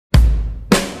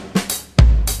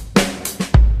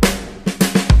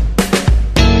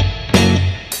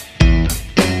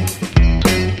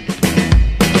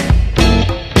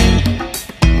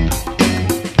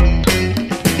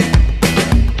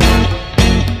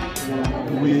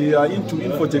We are into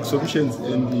infotech solutions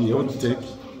and the health tech.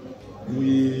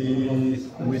 We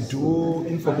do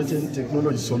information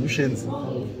technology solutions.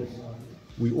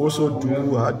 We also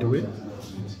do hardware.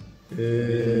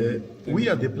 We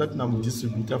are the platinum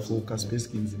distributor for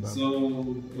Kaspersky in Zimbabwe.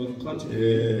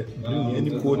 Bring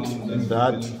any quote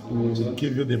that will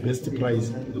give you the best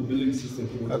price.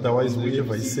 Otherwise,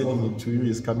 whoever is selling it to you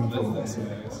is coming from us.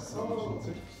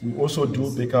 We also do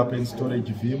backup and storage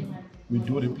Vim. We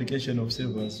do replication of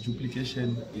servers,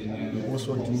 duplication. We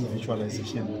also do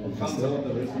virtualization of the server.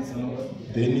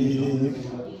 Then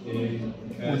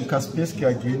on Kaspersky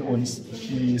again, on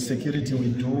security, we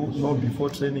do know before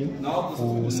training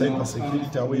for cyber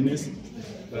security awareness.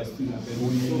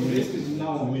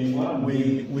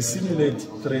 We simulate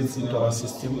threats into our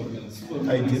system,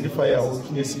 identify our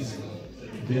weaknesses,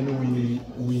 then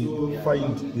we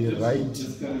find the right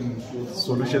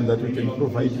solution that we can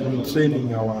provide in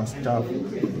training our staff.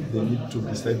 They need to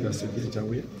be cyber security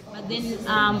aware. But then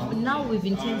now we've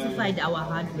intensified our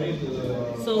hardware.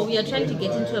 So we are trying to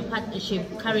get into a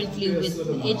partnership currently with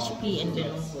HP and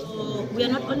Lenovo. So we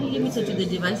are not only limited to the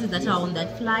devices that are on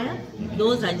that flyer.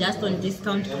 Those are just on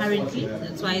discount currently.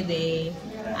 That's why they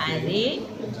are there.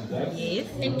 Yes.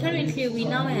 And currently we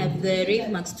now have the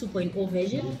RevMax 2.0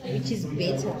 version, which is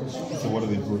better. So what are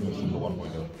the improvements from the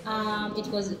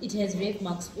 1.0? It has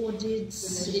RevMax audit,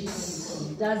 it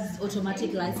does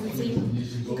automatic licensing.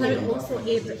 You can also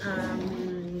add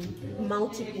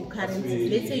multiple currencies.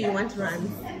 Let's say you want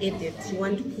runs, edit, you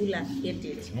want Pula,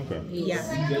 edit. Okay. Yeah.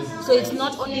 So it's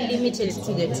not only limited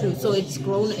to the two, so it's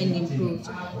grown and improved.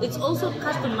 It's also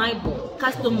customizable.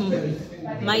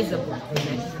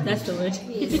 That's the word.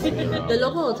 The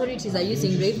local authorities are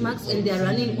using RevMax and they are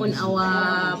running on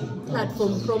our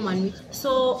platform Proman. So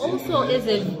also as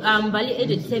a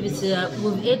value-added service,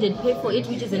 we've added Pay for It,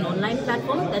 which is an online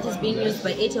platform that is being used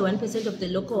by 81% of the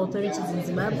local authorities in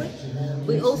Zimbabwe.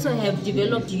 We also have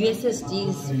developed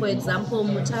USSDs. For example,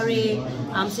 Mutare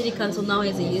City Council now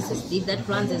has a USSD that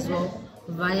runs as well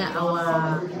via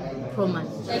our Proman.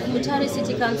 Like Mutare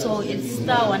City Council, it's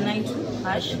 *192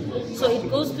 hash. So it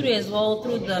goes through as well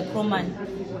through the Proman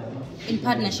in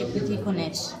partnership with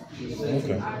Econet.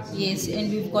 Okay. Yes,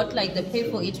 and we've got like the Pay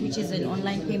for It, which is an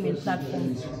online payment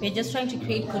platform. We're just trying to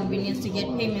create convenience to get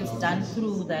payments done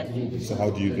through that. So how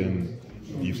do you then,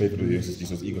 you pay for the USSD,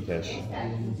 so it's EcoCash?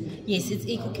 Yes, it's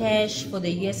EcoCash for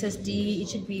the USSD. It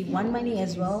should be One Money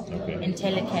as well, okay. And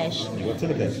Telecash. You got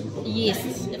Telecash?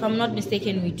 Yes, if I'm not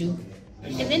mistaken, we do.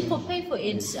 And then for Pay for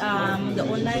It, the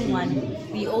online one,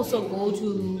 we also go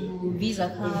to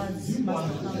Visa cards,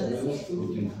 MasterCards.